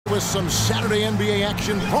with some Saturday NBA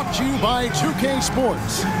action brought to you by 2K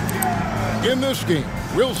Sports. In this game,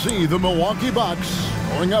 we'll see the Milwaukee Bucks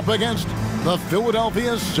going up against the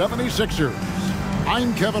Philadelphia 76ers.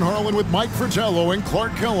 I'm Kevin Harlan with Mike Fratello and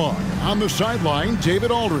Clark Kellogg. On the sideline,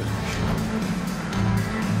 David Aldridge.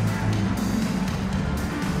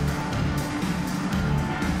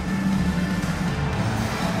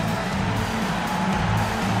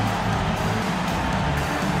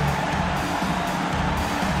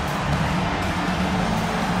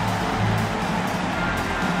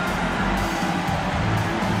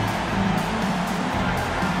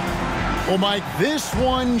 Well, Mike, this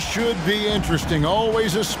one should be interesting.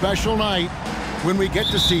 Always a special night when we get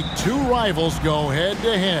to see two rivals go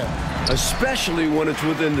head-to-head. Especially when it's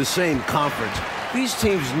within the same conference. These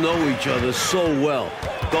teams know each other so well.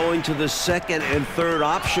 Going to the second and third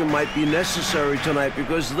option might be necessary tonight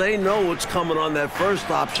because they know what's coming on that first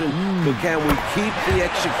option. But can we keep the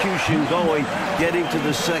execution going, getting to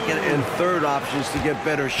the second and third options to get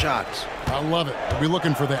better shots? I love it. We'll be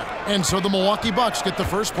looking for that. And so the Milwaukee Bucks get the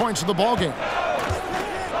first points of the ballgame.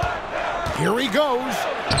 Here he goes.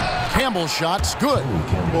 Campbell's shot's good.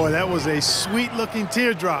 Boy, that was a sweet-looking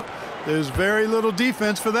teardrop. There's very little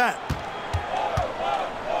defense for that.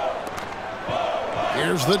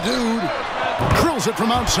 Here's the dude. Drills it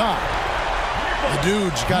from outside. The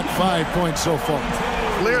dude's got 5 points so far.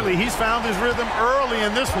 Clearly, he's found his rhythm early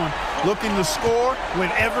in this one, looking to score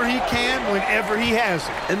whenever he can, whenever he has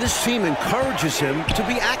it. And this team encourages him to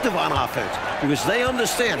be active on offense because they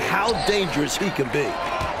understand how dangerous he can be.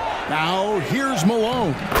 Now, here's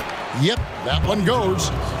Malone. Yep, that one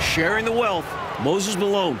goes. Sharing the wealth, Moses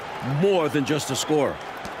Malone, more than just a scorer.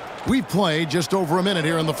 We've played just over a minute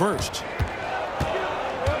here in the first.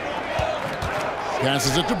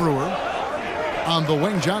 Passes it to Brewer. On the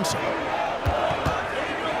wing, Johnson.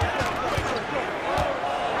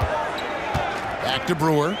 Back to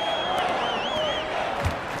Brewer.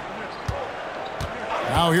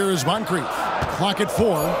 Now here is Moncrief. Clock at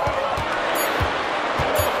 4.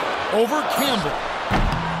 Over Campbell.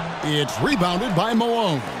 It's rebounded by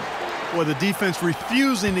Malone. Boy, the defense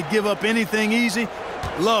refusing to give up anything easy.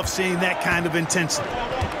 Love seeing that kind of intensity.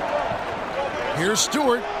 Here's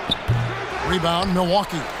Stewart. Rebound,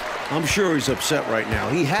 Milwaukee. I'm sure he's upset right now.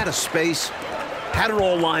 He had a space, had it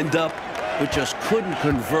all lined up, but just couldn't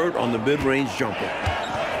convert on the mid-range jumper.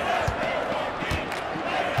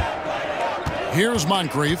 Here's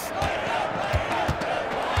Moncrief.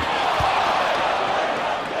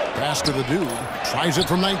 Pass to the dude. Tries it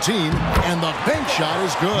from 19, and the bank shot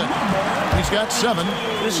is good. He's got 7.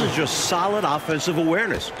 This is just solid offensive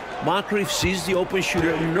awareness. Moncrief sees the open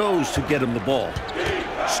shooter and knows to get him the ball.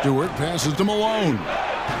 Stewart passes to Malone.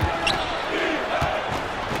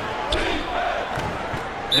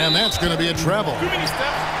 And that's going to be a travel.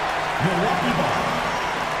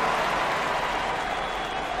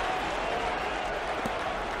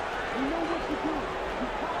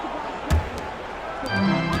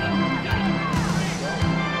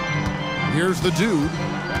 Here's the dude.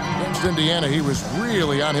 Against Indiana, he was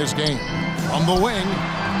really on his game. From the wing,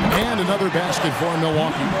 and another basket for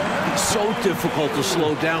Milwaukee. It's so difficult to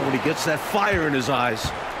slow down when he gets that fire in his eyes.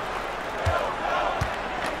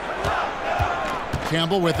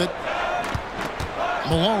 Campbell with it.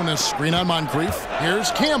 Malone is screen on Moncrief. Here's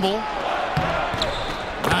Campbell.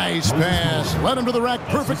 Nice pass. Led him to the rack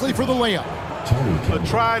perfectly for the layup. A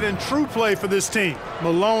tried and true play for this team.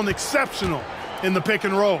 Malone exceptional in the pick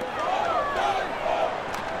and roll.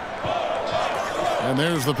 And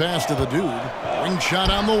there's the pass to the dude. Wing shot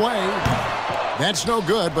on the way. That's no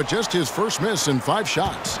good, but just his first miss in 5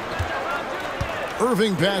 shots.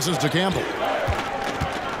 Irving passes to Campbell.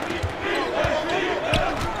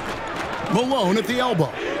 Malone at the elbow.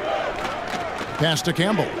 Pass to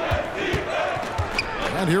Campbell.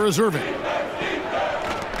 And here is Irving.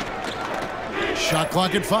 Shot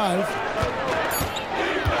clock at 5.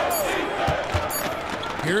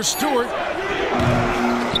 Here's Stewart.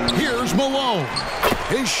 Here's Malone.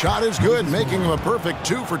 His shot is good, making him a perfect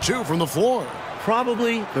 2 for 2 from the floor.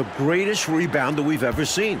 Probably the greatest rebounder we've ever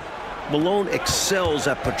seen. Malone excels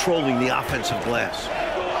at patrolling the offensive glass.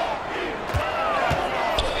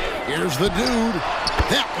 Here's the dude.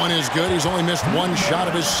 That one is good. He's only missed 1 shot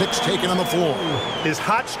of his 6 taken on the floor. His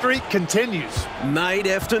hot streak continues. Night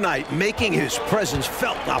after night, making his presence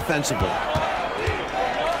felt offensively.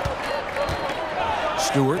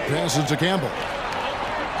 Stewart passes to Campbell.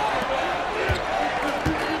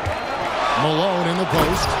 Malone in the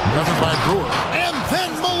post. Covered by Brewer. And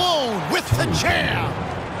then Malone with the jam.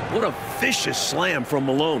 What a vicious slam from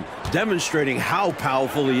Malone, demonstrating how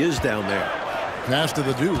powerful he is down there. Pass to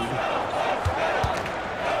the dude.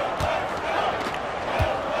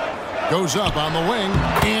 Goes up on the wing,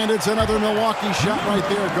 and it's another Milwaukee shot right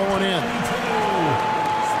there going in.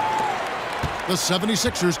 The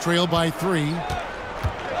 76ers trail by 3.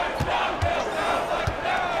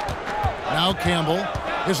 Now Campbell.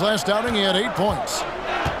 His last outing, he had 8 points.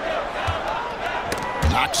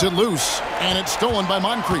 Knocks it loose, and it's stolen by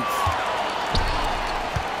Moncrief.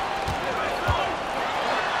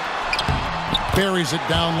 Buries it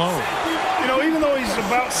down low. You know, even though he's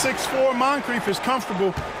about 6'4", Moncrief is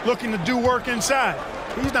comfortable looking to do work inside.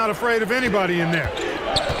 He's not afraid of anybody in there.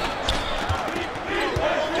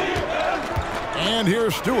 And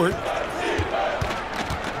here's Stewart.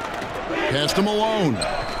 Pass to Malone.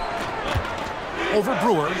 Over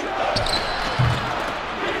Brewer.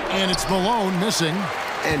 And it's Malone missing.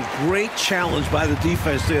 And great challenge by the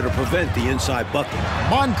defense there to prevent the inside bucket.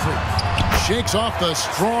 Moncrief shakes off the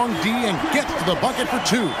strong D and gets to the bucket for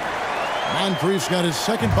 2. Moncrief's got his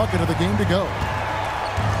second bucket of the game to go.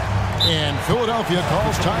 And Philadelphia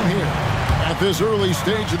calls time here. At this early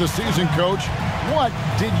stage of the season, Coach, what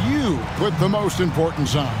did you put the most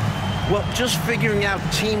importance on? Well, just figuring out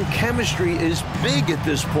team chemistry is big at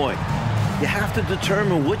this point. You have to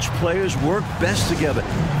determine which players work best together.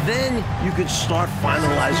 Then you can start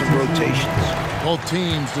finalizing rotations. Both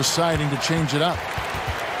teams deciding to change it up.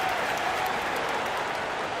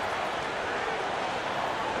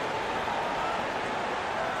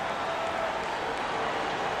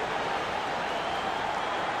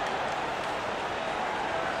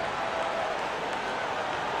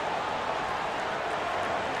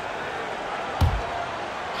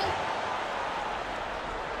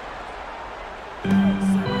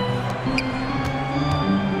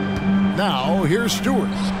 Now, here's Stewart.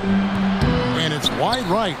 And it's wide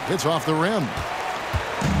right. It's off the rim.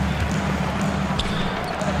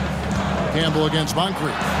 Campbell against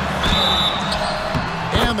Moncrief.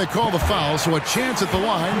 And they call the foul, so a chance at the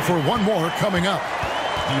line for one more coming up.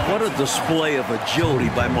 What a display of agility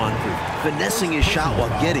by Moncrief, finessing his shot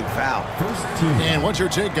while getting fouled. And what's your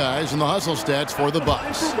take, guys, in the hustle stats for the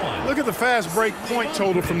Bucks? Look at the fast break point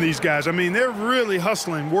total from these guys. I mean, they're really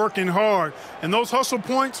hustling, working hard, and those hustle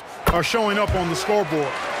points are showing up on the scoreboard.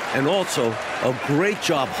 And also, a great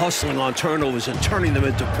job hustling on turnovers and turning them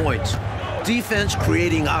into points. Defense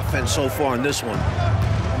creating offense so far in this one.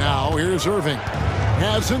 Now, here's Irving.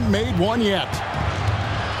 Hasn't made one yet.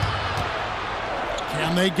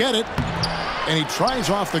 Can they get it? And he tries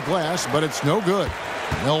off the glass, but it's no good.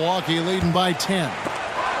 Milwaukee leading by 10.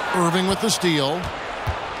 Irving with the steal.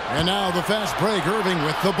 And now the fast break. Irving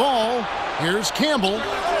with the ball. Here's Campbell.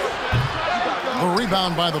 A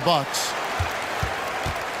rebound by the Bucks.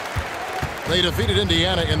 They defeated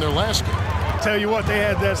Indiana in their last game. Tell you what, they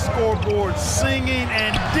had that scoreboard singing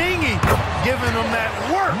and dinging, giving them that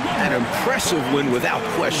work. An impressive win without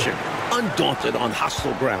question. Undaunted on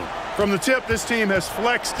hostile ground. From the tip, this team has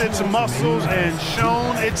flexed its muscles and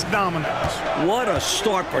shown its dominance. What a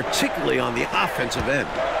start, particularly on the offensive end.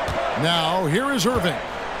 Now, here is Irving.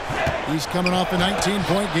 He's coming off a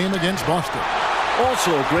 19-point game against Boston.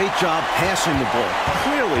 Also a great job passing the ball.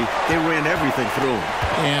 Clearly, they ran everything through him.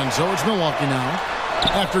 And so it's Milwaukee now.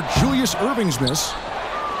 After Julius Irving's miss.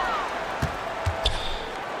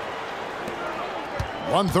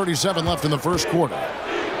 1:37 left in the first quarter.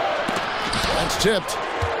 That's tipped.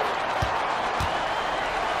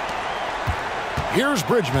 Here's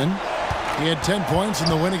Bridgman. He had 10 points in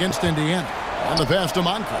the win against Indiana. On the pass to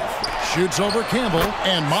Moncrief. Shoots over Campbell,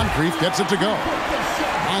 and Moncrief gets it to go.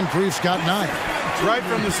 Moncrief's got 9. Right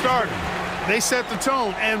from the start, they set the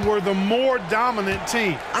tone and were the more dominant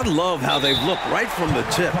team. I love how they've looked right from the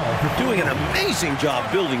tip, doing an amazing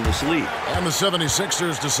job building this lead. And the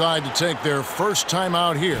 76ers decide to take their first time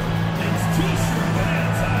out here.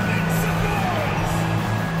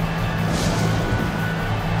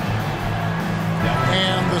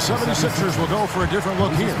 And the 76ers will go for a different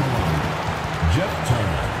look here. Jeff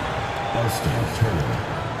Turner, Elston Turner,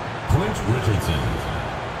 Clint Richardson.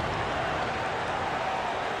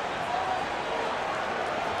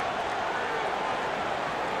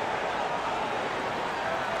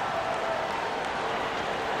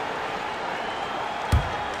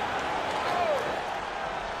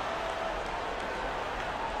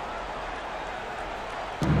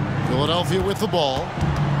 Philadelphia with the ball.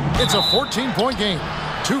 It's a 14-point game.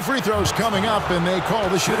 2 free throws coming up, and they call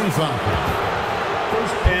the shooting foul.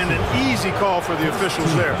 And an easy call for the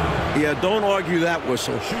officials there. Yeah, don't argue that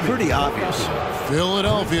whistle. Pretty obvious.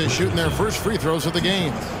 Philadelphia shooting their first free throws of the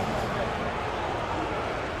game.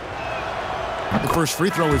 The first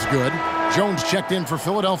free throw is good. Jones checked in for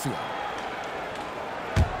Philadelphia.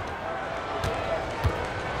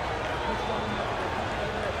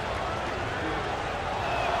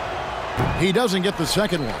 He doesn't get the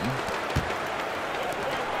second one.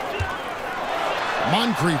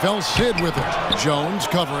 Moncrief El-Cid with it. Jones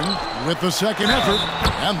covering with the second effort.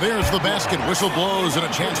 And there's the basket. Whistle blows and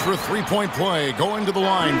a chance for a three-point play. Going to the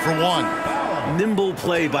line for one. Nimble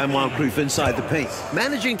play by Moncrief inside the paint,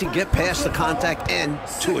 managing to get past the contact and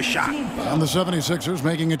to a shot. And the 76ers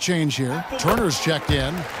making a change here. Turner's checked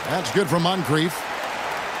in. That's good from Moncrief.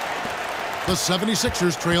 The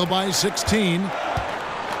 76ers trail by 16.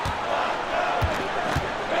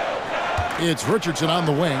 It's Richardson on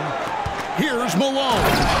the wing. Here's Malone.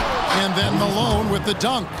 And then Malone with the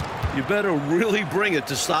dunk. You better really bring it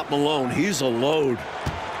to stop Malone. He's a load.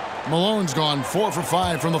 Malone's gone 4 for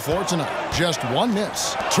 5 from the floor tonight. Just one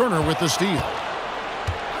miss. Turner with the steal.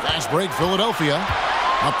 Fast break, Philadelphia.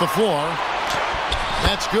 Up the floor.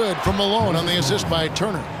 That's good from Malone on the assist by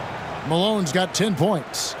Turner. Malone's got 10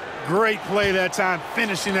 points. Great play that time,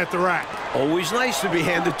 finishing at the rack. Always nice to be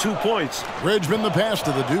handed 2 points. Bridgman the pass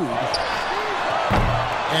to the dude.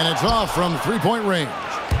 And it's off from three-point range.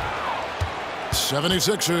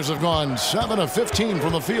 76ers have gone 7 of 15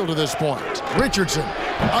 from the field to this point. Richardson,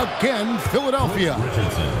 again, Philadelphia.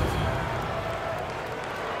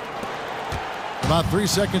 About 3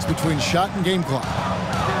 seconds between shot and game clock.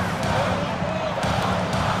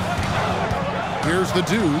 Here's the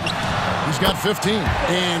dude. He's got 15.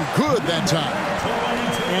 And good that time.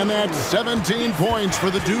 And that's 17 points for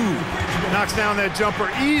the dude. Knocks down that jumper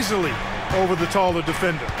easily over the taller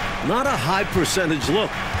defender. Not a high percentage look.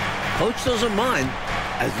 Coach doesn't mind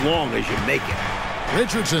as long as you make it.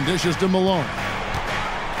 Richardson dishes to Malone.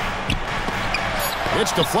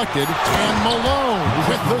 It's deflected, and Malone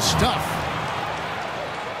with the stuff.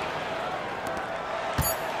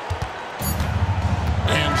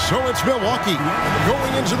 And so it's Milwaukee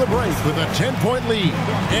going into the break with a 10-point lead.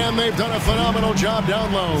 And they've done a phenomenal job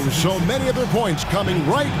down low. So many of their points coming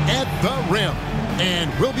right at the rim.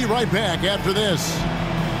 And we'll be right back after this.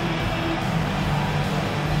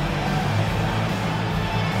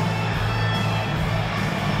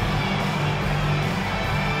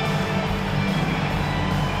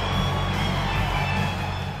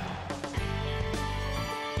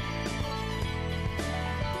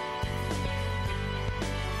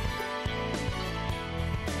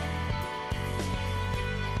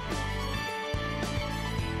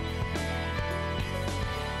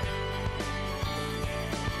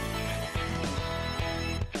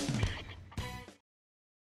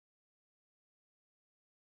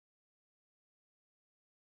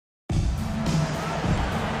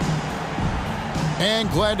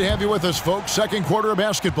 And glad to have you with us, folks. Second quarter of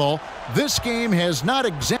basketball. This game has not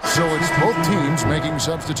exempt, so it's both teams making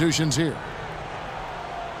substitutions here.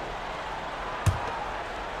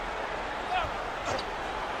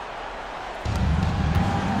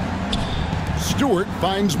 Stewart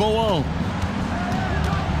finds Malone.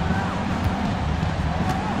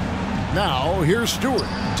 Now here's Stewart.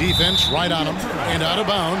 Defense right on him and out of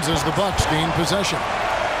bounds as the Bucks gain possession.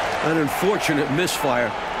 An unfortunate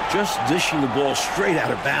misfire. Just dishing the ball straight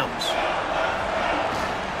out of bounds.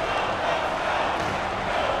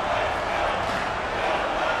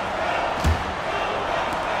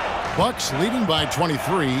 Bucks leading by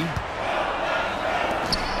 23.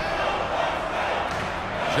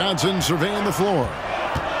 Johnson surveying the floor.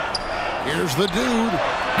 Here's the dude.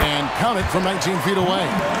 And count it from 19 feet away.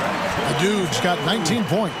 The dude's got 19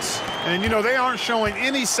 points. And, you know, they aren't showing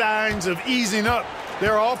any signs of easing up.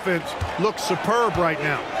 Their offense looks superb right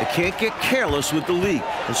now. They can't get careless with the league.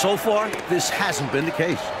 And so far, this hasn't been the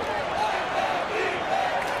case.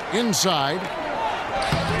 Inside.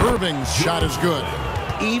 Irving's shot is good.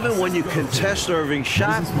 Even when you contest Irving's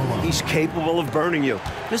shot, he's capable of burning you.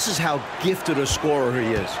 This is how gifted a scorer he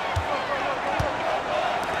is.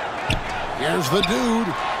 Here's the dude.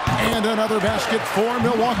 And another basket for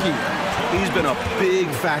Milwaukee. He's been a big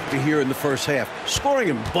factor here in the first half, scoring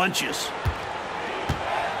in bunches.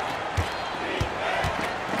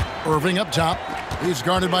 Irving up top. He's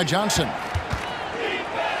guarded by Johnson.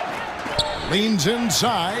 Leans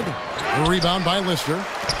inside. Rebound by Lister.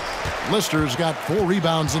 Lister's got 4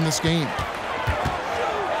 rebounds in this game.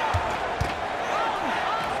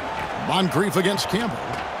 Moncrief against Campbell.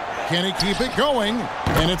 Can he keep it going?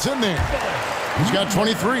 And it's in there. He's got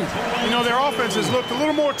 23. You know, their offense has looked a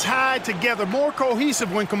little more tied together, more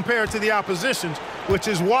cohesive when compared to the opposition's, which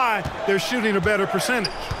is why they're shooting a better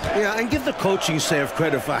percentage. Yeah, and give the coaching staff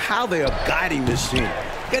credit for how they are guiding this team,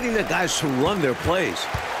 getting the guys to run their plays.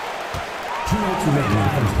 2 minutes remaining in the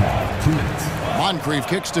first half. 2 minutes. Moncrief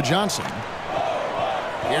kicks to Johnson.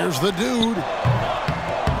 Here's the dude.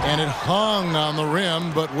 And it hung on the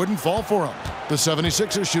rim, but wouldn't fall for him. The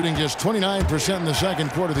 76ers shooting just 29% in the second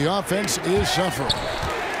quarter. The offense is suffering.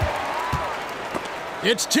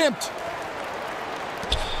 It's tipped.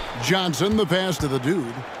 Johnson, the pass to the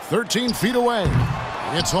dude. 13 feet away.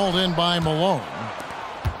 It's hauled in by Malone.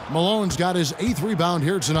 Malone's got his 8th rebound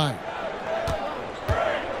here tonight.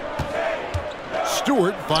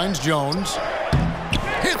 Stewart finds Jones.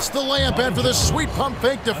 Hits the layup after the sweet pump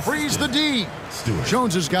fake to freeze the D.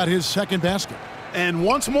 Jones has got his 2nd basket. And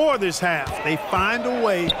once more this half, they find a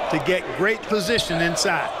way to get great position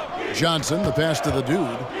inside. Johnson, the pass to the dude.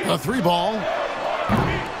 A 3-ball.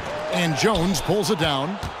 And Jones pulls it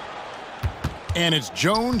down. And it's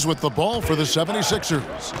Jones with the ball for the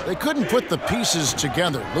 76ers. They couldn't put the pieces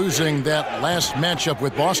together, losing that last matchup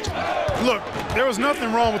with Boston. Look, there was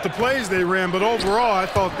nothing wrong with the plays they ran, but overall I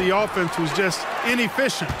thought the offense was just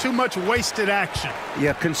inefficient. Too much wasted action.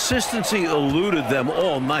 Yeah, consistency eluded them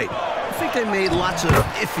all night. I think they made lots of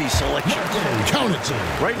iffy selections. Count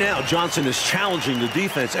it. Right now, Johnson is challenging the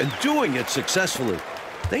defense and doing it successfully.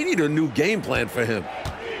 They need a new game plan for him.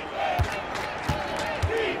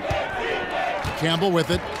 Campbell with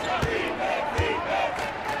it.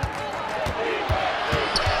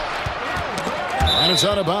 And it's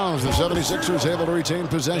out of bounds. The 76ers able to retain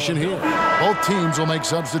possession here. Both teams will make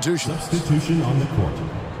substitutions. Substitution on the court.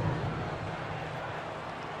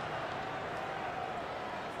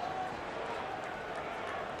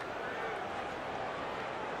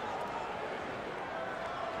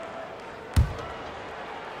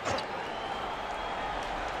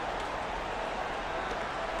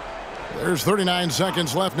 There's 39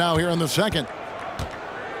 seconds left now here in the second.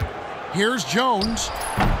 Here's Jones.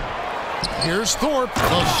 Here's Thorpe.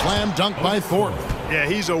 A slam dunk by Thorpe. Yeah,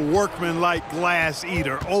 he's a workman-like glass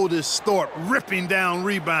eater. Otis Thorpe ripping down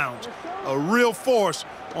rebounds. A real force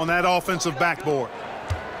on that offensive backboard.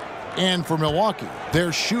 And for Milwaukee,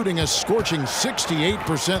 they're shooting a scorching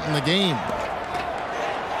 68% in the game.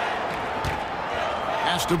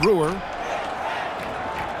 Pass to Brewer.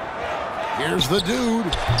 Here's the dude.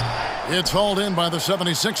 It's hauled in by the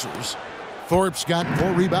 76ers. Thorpe's got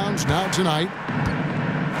 4 rebounds now tonight.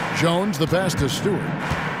 Jones, the pass to Stewart.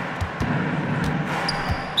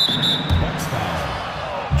 Next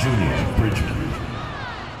foul, Junior Bridgman.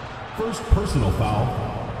 First personal foul,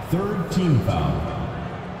 3rd team foul.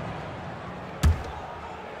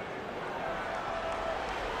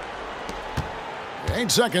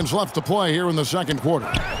 Eight seconds left to play here in the second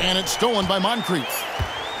quarter. And it's stolen by Moncrief.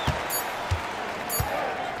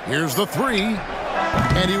 Here's the 3.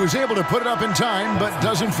 And he was able to put it up in time, but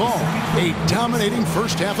doesn't fall. A dominating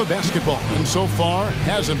first half of basketball. And so far,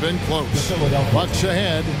 hasn't been close. Bucks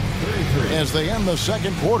ahead as they end the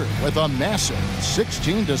second quarter with a massive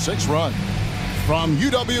 16-6 run. From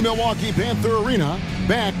UW-Milwaukee Panther Arena,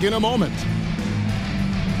 back in a moment.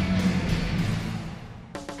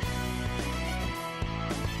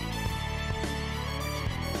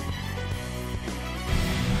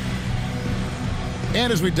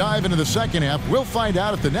 And as we dive into the second half, we'll find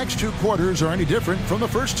out if the next 2 quarters are any different from the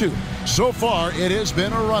first 2. So far, it has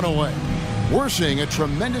been a runaway. We're seeing a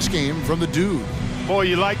tremendous game from the dude. Boy,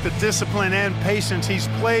 you like the discipline and patience he's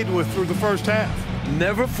played with through the first half.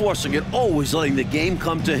 Never forcing it, always letting the game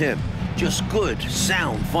come to him. Just good,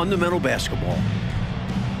 sound, fundamental basketball.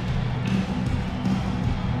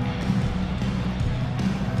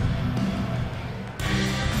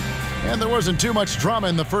 And there wasn't too much drama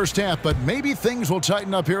in the first half, but maybe things will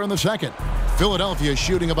tighten up here in the second. Philadelphia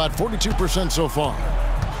shooting about 42% so far.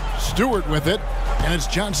 Stewart with it, and it's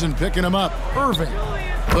Johnson picking him up. Irving,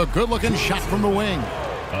 a good-looking shot from the wing.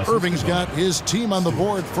 Irving's got his team on the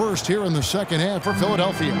board first here in the second half for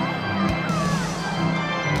Philadelphia.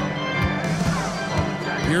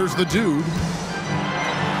 Here's the dude.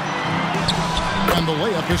 And the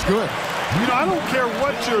layup is good. You know, I don't care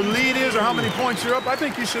what your lead is or how many points you're up. I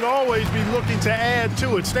think you should always be looking to add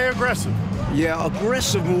to it. Stay aggressive. Yeah,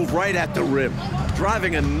 aggressive move right at the rim.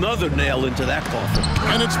 Driving another nail into that coffin.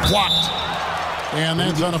 And it's blocked. And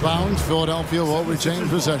that's out of bounds. Philadelphia will retain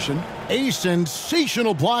possession. A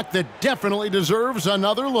sensational block that definitely deserves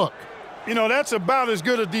another look. You know, that's about as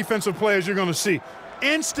good a defensive play as you're going to see.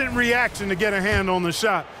 Instant reaction to get a hand on the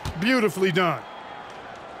shot. Beautifully done.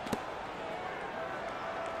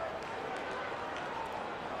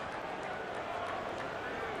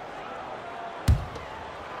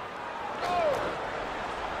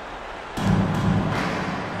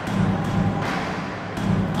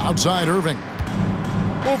 Outside Irving.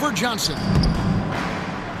 Over Johnson.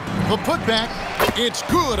 The putback. It's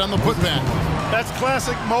good on the putback. That's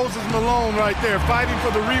classic Moses Malone right there, fighting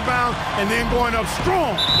for the rebound and then going up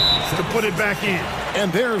strong to put it back in.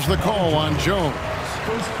 And there's the call on Jones.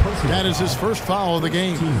 That is his first foul of the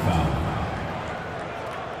game. Team foul.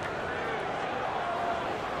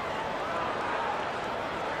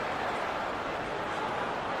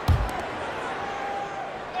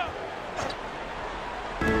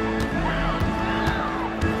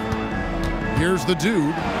 Here's the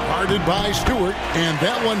dude, guarded by Stewart, and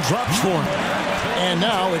that one drops for him. And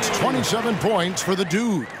now it's 27 points for the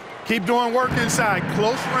dude. Keep doing work inside.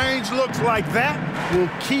 Close range looks like that will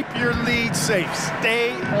keep your lead safe.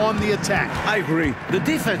 Stay on the attack. I agree. The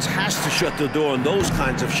defense has to shut the door on those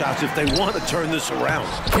kinds of shots if they want to turn this around.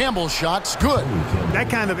 Campbell's shot's good. That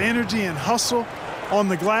kind of energy and hustle on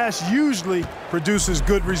the glass usually produces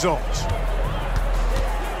good results.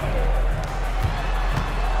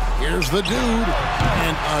 Here's the dude,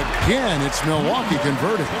 and again, it's Milwaukee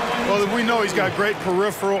converting. Well, we know he's got great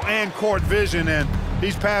peripheral and court vision, and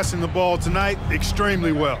he's passing the ball tonight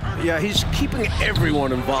extremely well. Yeah, he's keeping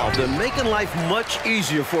everyone involved and making life much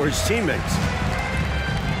easier for his teammates.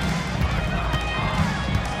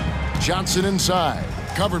 Johnson inside,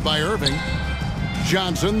 covered by Irving.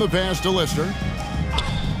 Johnson, the pass to Lister.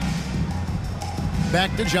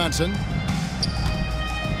 Back to Johnson.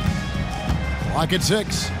 Clock at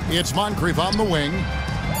 6. It's Moncrief on the wing.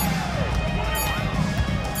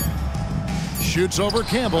 Shoots over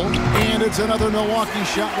Campbell, and it's another Milwaukee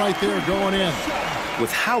shot right there going in. With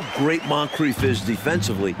how great Moncrief is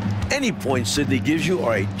defensively, any points Sidney gives you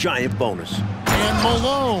are a giant bonus. And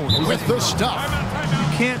Malone with the stuff.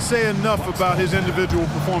 Can't say enough about his individual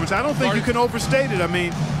performance. I don't think you can overstate it. I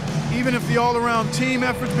mean, even if the all-around team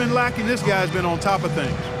effort's been lacking, this guy's been on top of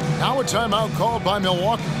things. Now a timeout called by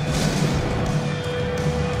Milwaukee.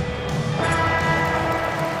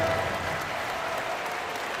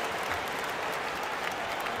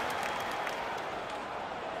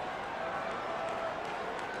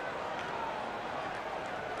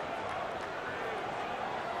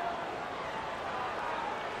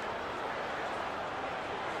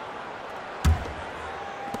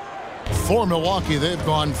 For Milwaukee, they've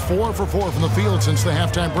gone 4 for 4 from the field since the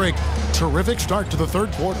halftime break. Terrific start to the third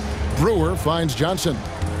quarter. Brewer finds Johnson.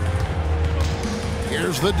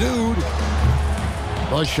 Here's the dude.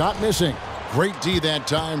 The shot missing. Great D that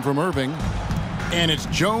time from Irving. And it's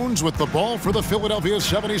Jones with the ball for the Philadelphia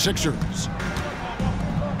 76ers.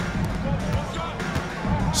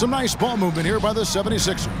 Some nice ball movement here by the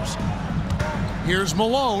 76ers. Here's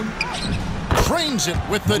Malone. Trains it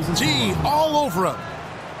with the D all over him.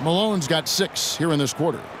 Malone's got 6 here in this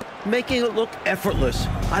quarter. Making it look effortless.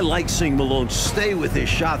 I like seeing Malone stay with his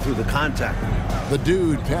shot through the contact. The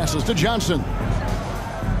dude passes to Johnson.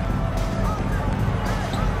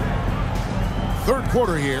 Third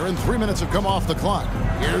quarter here, and 3 minutes have come off the clock.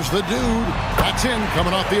 Here's the dude. That's in,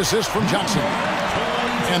 coming off the assist from Johnson.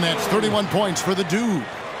 And that's 31 points for the dude.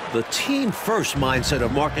 The team-first mindset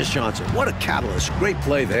of Marcus Johnson. What a catalyst. Great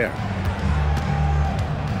play there.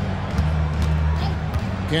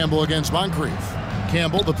 Campbell against Moncrief.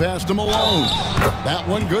 Campbell, the pass to Malone. That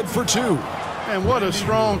one good for 2. And what a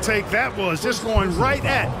strong take that was, just going right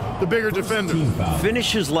at the bigger defender.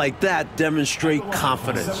 Finishes like that demonstrate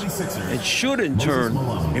confidence and should, in turn,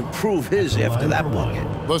 improve his after that bucket.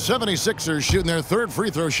 The 76ers shooting their third free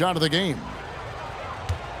throw shot of the game.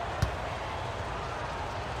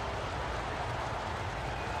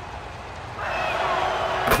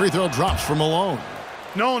 Free throw drops for Malone.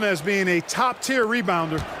 Known as being a top-tier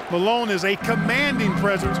rebounder, Malone is a commanding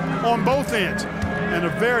presence on both ends and a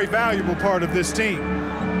very valuable part of this team.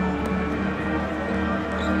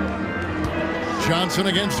 Johnson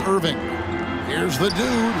against Irving. Here's the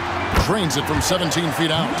dude. Drains it from 17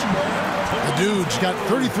 feet out. The dude's got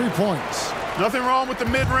 33 points. Nothing wrong with the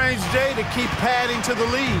mid-range J to keep padding to the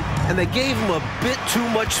lead. And they gave him a bit too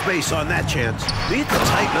much space on that chance. Need to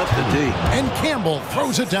tighten up the D. And Campbell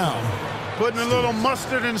throws it down. Putting a little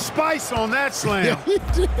mustard and spice on that slam. Yeah, he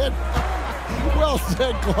did. Well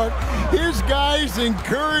said, Clark. His guys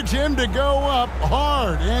encourage him to go up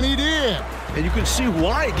hard, and he did. And you can see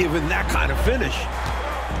why, given that kind of finish.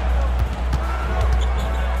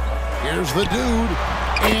 Here's the dude,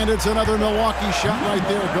 and it's another Milwaukee shot right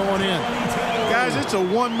there going in. Guys, it's a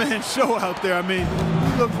one-man show out there. I mean,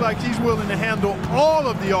 he looks like he's willing to handle all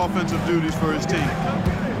of the offensive duties for his team.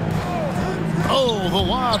 Oh, the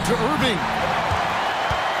lob to Irving.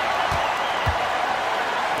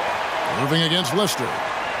 Irving against Lister.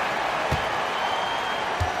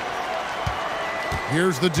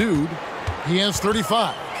 Here's the dude. He has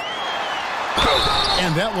 35.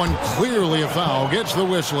 And that one clearly a foul. Gets the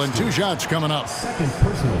whistle, and 2 shots coming up. Second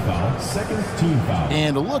personal foul, second team foul.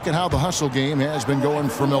 And look at how the hustle game has been going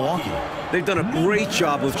for Milwaukee. They've done a great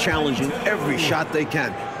job of challenging every shot they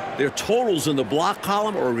can. Their totals in the block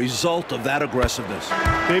column are a result of that aggressiveness.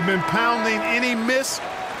 They've been pounding any miss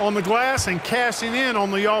on the glass and cashing in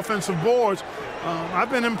on the offensive boards. I've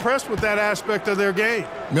been impressed with that aspect of their game.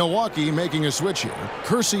 Milwaukee making a switch here.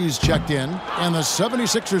 Kersey's checked in, and the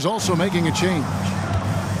 76ers also making a change.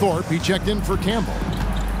 Thorpe, he checked in for Campbell.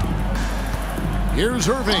 Here's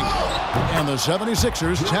Irving, and the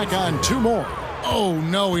 76ers tack on 2 more. Oh,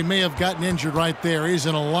 no, he may have gotten injured right there. He's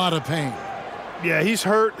in a lot of pain. Yeah, he's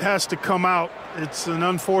hurt, has to come out. It's an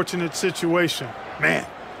unfortunate situation. Man.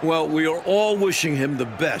 Well, we are all wishing him the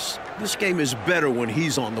best. This game is better when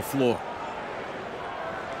he's on the floor.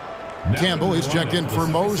 Campbell is checked in for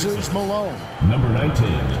Moses Malone. Number 19,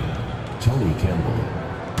 Tony Campbell.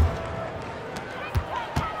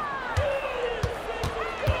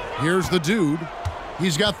 Here's the dude.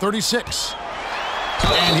 He's got 36.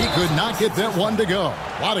 And he could not get that one to go.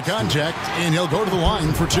 A lot of contact, and he'll go to the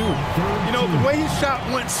line for 2. You know, the way his shot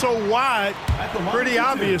went so wide, pretty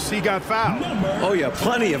obvious he got fouled. Oh, yeah,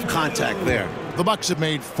 plenty of contact there. The Bucks have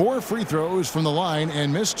made 4 free throws from the line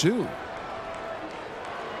and missed 2.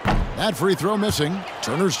 That free throw missing.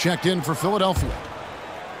 Turner's checked in for Philadelphia.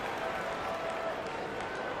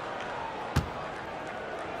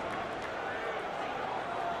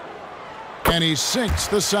 And he sinks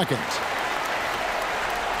the second.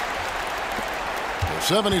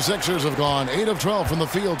 The 76ers have gone 8 of 12 from the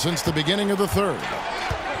field since the beginning of the third.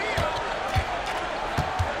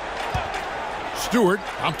 Stewart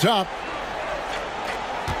up top.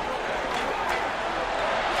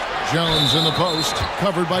 Jones in the post,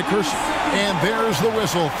 covered by Kersey. And there's the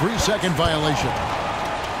whistle, 3-second violation.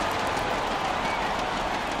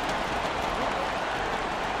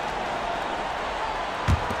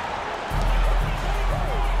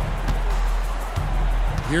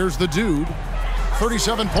 Here's the dude,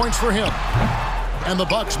 37 points for him. And the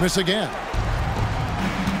Bucks miss again.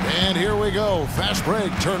 And here we go, fast break,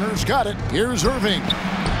 Turner's got it. Here's Irving.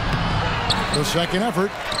 The second effort.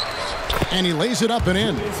 And he lays it up and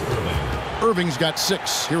in. Irving's got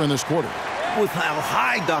 6 here in this quarter. With how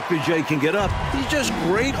high Dr. J can get up, he's just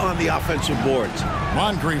great on the offensive boards.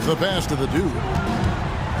 Moncrief, the pass to the dude.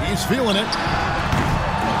 He's feeling it.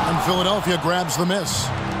 And Philadelphia grabs the miss.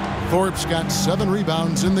 Thorpe's got 7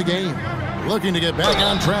 rebounds in the game. Looking to get back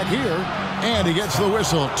on track here. And he gets the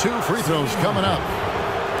whistle. 2 free throws coming up.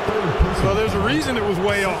 Well, there's a reason it was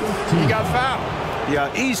way off. He got fouled.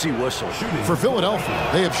 Yeah, easy whistle. For Philadelphia,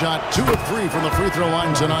 they have shot 2 of 3 from the free throw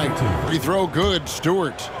line tonight. Free throw good,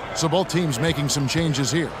 Stewart. So both teams making some changes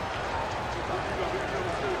here.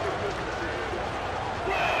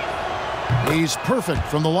 He's perfect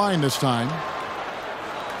from the line this time.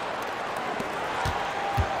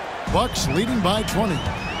 Bucks leading by 20.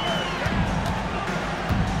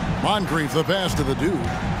 Moncrief, the pass to the dude.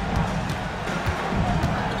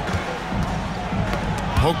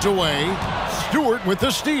 Poked away. Stewart with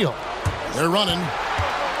the steal. They're running.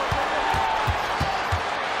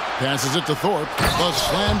 Passes it to Thorpe. The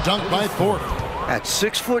slam dunk by Thorpe. At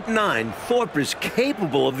 6'9", Thorpe is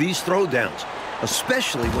capable of these throwdowns,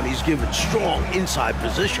 especially when he's given strong inside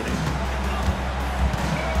positioning.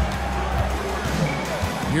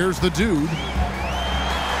 Here's the dude.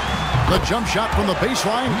 The jump shot from the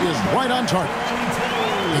baseline is right on target.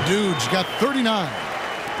 The dude's got 39.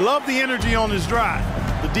 Love the energy on his drive.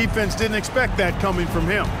 The defense didn't expect that coming from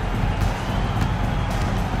him.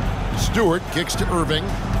 Stewart kicks to Irving.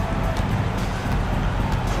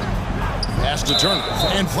 Pass to Turner.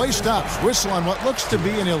 And play stops. Whistle on what looks to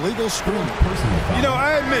be an illegal screen. You know,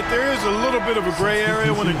 I admit there is a little bit of a gray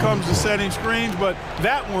area when it comes to setting screens, but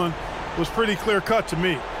that one was pretty clear-cut to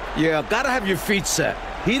me. Yeah, gotta have your feet set.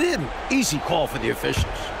 He didn't. Easy call for the officials.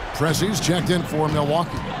 Pressey's checked in for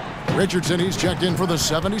Milwaukee. Richardson, he's checked in for the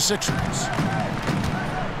 76ers.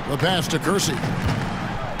 The pass to Kersey.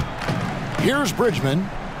 Here's Bridgman.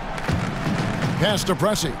 Pass to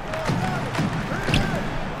Pressey.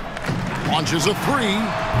 Launches a 3.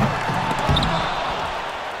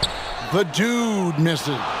 The dude misses.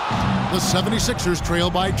 The 76ers trail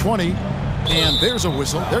by 20. And there's a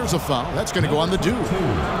whistle. There's a foul. That's going to go on the dude.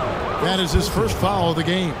 That is his first foul of the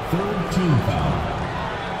game. Third team foul.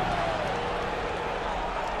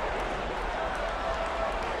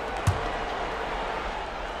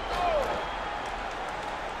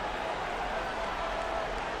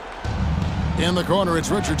 In the corner, it's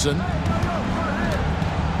Richardson.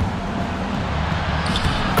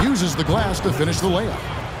 Uses the glass to finish the layup.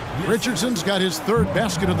 Richardson's got his 3rd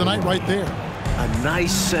basket of the night right there. a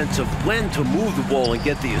nice sense of when to move the ball and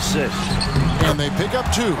get the assist. And they pick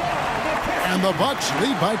up 2. And the Bucks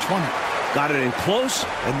lead by 20. Got it in close,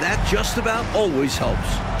 and that just about always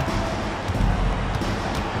helps.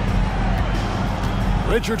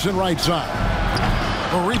 Richardson right side.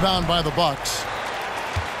 A rebound by the Bucks.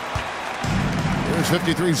 There's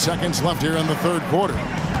 53 seconds left here in the third quarter.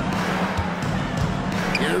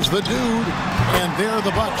 Here's the dude, and there are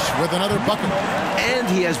the Bucks with another bucket. And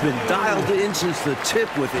he has been dialed in since the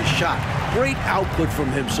tip with his shot. Great output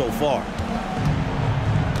from him so far.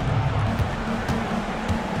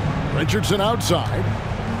 Richardson outside.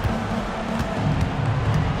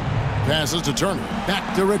 Passes to Turner.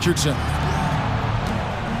 Back to Richardson.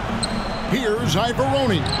 Here's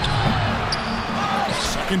Ivoroni.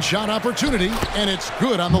 Second shot opportunity, and it's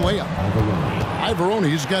good on the layup.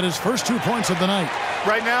 Ivoroni's got his first 2 points of the night.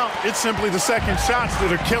 Right now, it's simply the second shots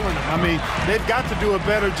that are killing him. I mean, they've got to do a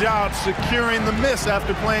better job securing the miss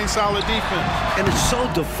after playing solid defense. And it's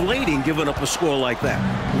so deflating giving up a score like that.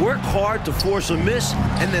 Work hard to force a miss,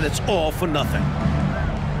 and then it's all for nothing.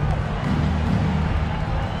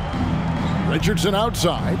 Richardson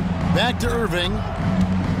outside. Back to Irving.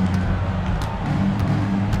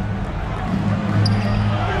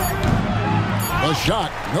 The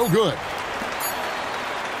shot, no good.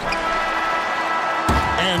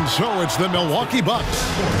 And so it's the Milwaukee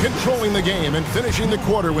Bucks controlling the game and finishing the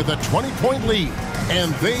quarter with a 20-point lead.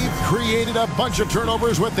 And they've created a bunch of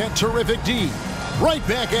turnovers with that terrific D. Right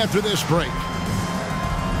back after this break.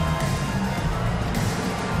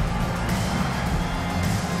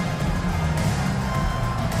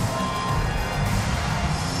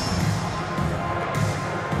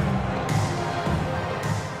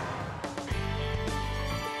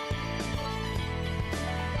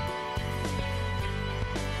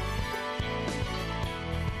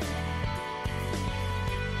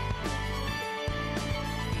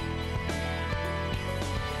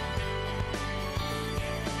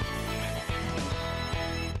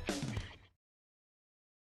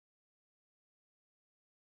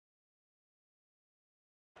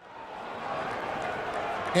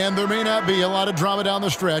 And there may not be a lot of drama down the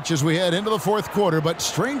stretch as we head into the fourth quarter, but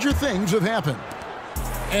stranger things have happened.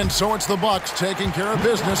 And so it's the Bucks taking care of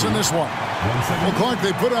business in this one. Well, Clark,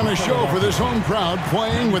 they put on a show for this home crowd,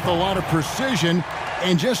 playing with a lot of precision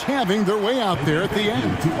and just having their way out there at the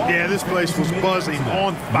end. Yeah, this place was buzzing,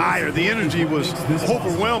 on fire. The energy was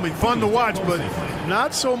overwhelming, fun to watch, but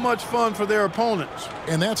not so much fun for their opponents.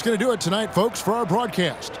 And that's going to do it tonight, folks, for our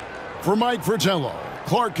broadcast. For Mike Fratello,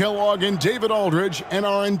 Clark Kellogg, and David Aldridge, and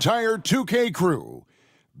our entire 2K crew,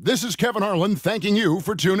 this is Kevin Harlan thanking you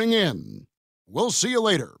for tuning in. We'll see you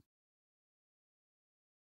later.